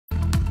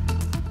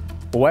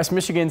Well, West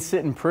Michigan's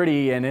sitting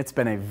pretty, and it's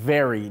been a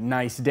very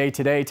nice day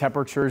today.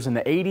 Temperatures in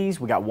the 80s.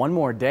 We got one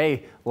more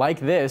day like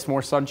this,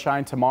 more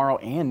sunshine tomorrow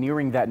and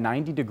nearing that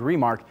 90-degree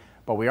mark.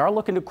 But we are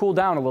looking to cool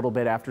down a little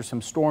bit after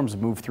some storms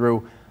move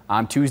through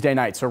on Tuesday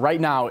night. So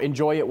right now,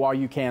 enjoy it while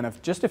you can.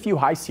 Of just a few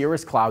high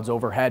cirrus clouds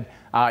overhead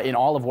in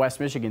all of West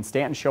Michigan.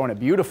 Stanton showing it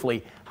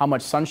beautifully how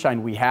much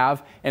sunshine we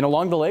have. And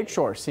along the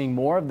lakeshore, seeing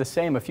more of the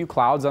same. A few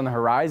clouds on the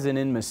horizon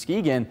in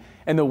Muskegon.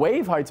 And the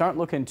wave heights aren't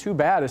looking too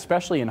bad,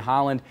 especially in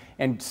Holland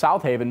and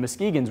South Haven.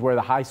 Muskegon's where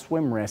the high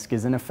swim risk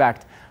is in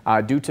effect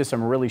due to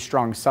some really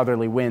strong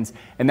southerly winds.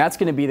 And that's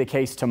going to be the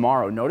case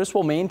tomorrow. Notice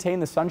we'll maintain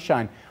the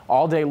sunshine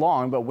all day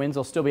long, but winds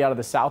will still be out of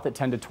the south at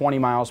 10 to 20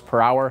 miles per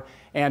hour.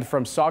 And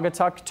from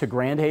Saugatuck to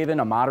Grand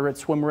Haven, a moderate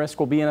swim risk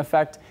will be in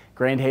effect.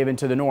 Grand Haven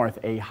to the north,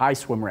 a high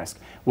swim risk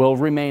will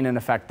remain in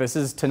effect. This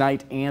is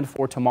tonight and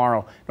for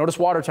tomorrow. Notice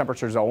water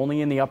temperatures are only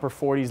in the upper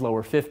 40s,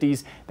 lower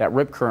 50s. That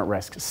rip current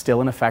risk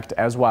still in effect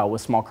as well,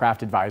 with small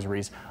craft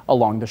advisories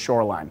along the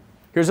shoreline.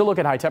 Here's a look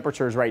at high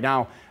temperatures right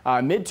now.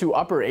 Mid to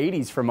upper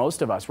 80s for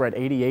most of us. We're at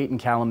 88 in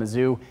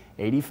Kalamazoo,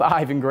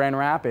 85 in Grand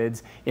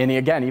Rapids. And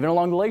again, even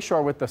along the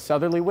lakeshore with the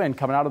southerly wind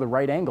coming out of the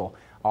right angle,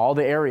 all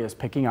the areas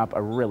picking up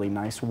a really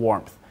nice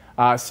warmth.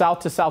 South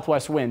to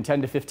southwest wind,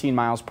 10 to 15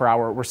 miles per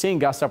hour. We're seeing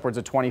gusts upwards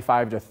of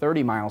 25 to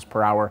 30 miles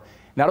per hour.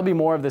 And that'll be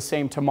more of the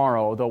same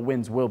tomorrow, though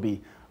winds will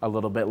be a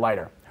little bit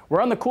lighter.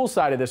 We're on the cool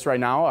side of this right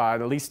now,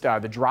 at least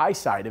the dry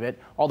side of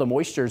it. All the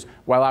moisture's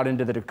well out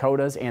into the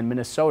Dakotas and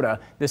Minnesota.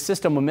 This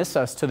system will miss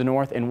us to the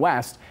north and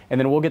west, and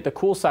then we'll get the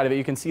cool side of it.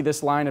 You can see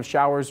this line of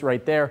showers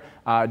right there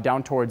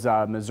down towards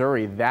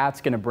Missouri.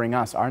 That's going to bring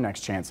us our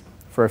next chance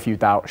for a few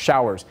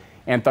showers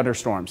and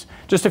thunderstorms.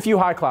 Just a few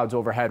high clouds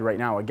overhead right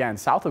now. Again,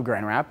 south of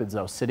Grand Rapids,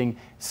 though, sitting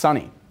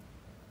sunny.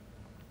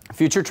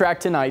 Future track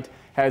tonight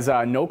has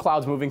no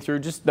clouds moving through,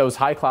 just those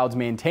high clouds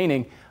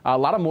maintaining. A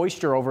lot of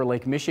moisture over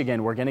Lake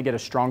Michigan. We're going to get a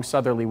strong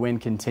southerly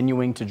wind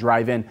continuing to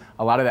drive in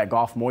a lot of that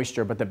Gulf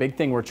moisture. But the big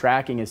thing we're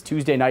tracking is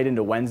Tuesday night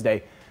into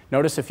Wednesday.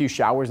 Notice a few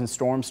showers and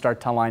storms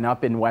start to line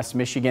up in West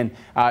Michigan.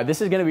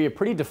 This is going to be a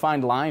pretty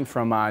defined line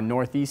from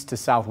northeast to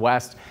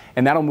southwest,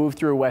 and that'll move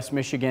through West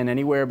Michigan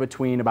anywhere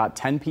between about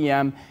 10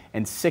 p.m.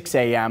 and 6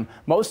 a.m.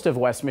 Most of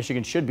West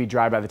Michigan should be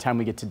dry by the time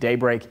we get to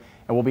daybreak,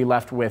 and we'll be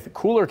left with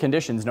cooler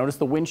conditions. Notice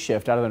the wind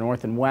shift out of the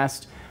north and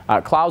west.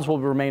 Clouds will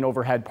remain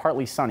overhead,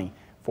 partly sunny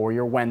for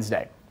your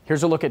Wednesday.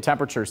 Here's a look at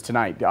temperatures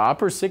tonight.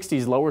 Upper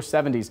 60s, lower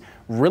 70s,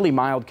 really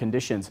mild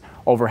conditions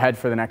overhead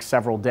for the next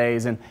several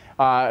days. And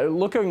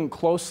looking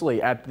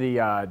closely at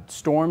the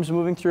storms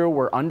moving through,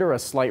 we're under a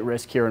slight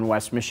risk here in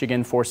West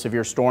Michigan for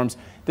severe storms.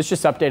 This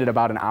just updated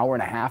about an hour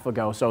and a half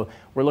ago. So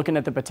we're looking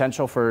at the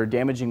potential for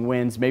damaging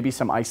winds, maybe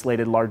some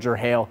isolated larger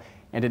hail,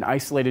 and an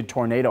isolated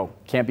tornado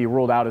can't be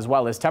ruled out as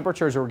well. As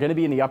temperatures are going to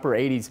be in the upper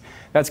 80s,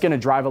 that's going to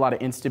drive a lot of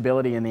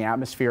instability in the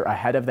atmosphere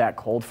ahead of that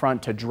cold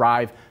front to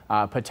drive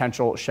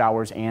potential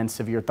showers and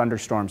severe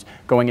thunderstorms.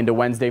 Going into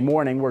Wednesday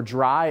morning, we're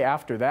dry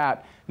after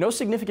that. No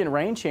significant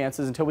rain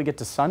chances until we get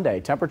to Sunday.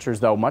 Temperatures,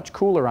 though, much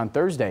cooler on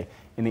Thursday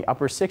in the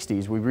upper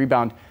 60s. We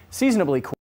rebound seasonably cool.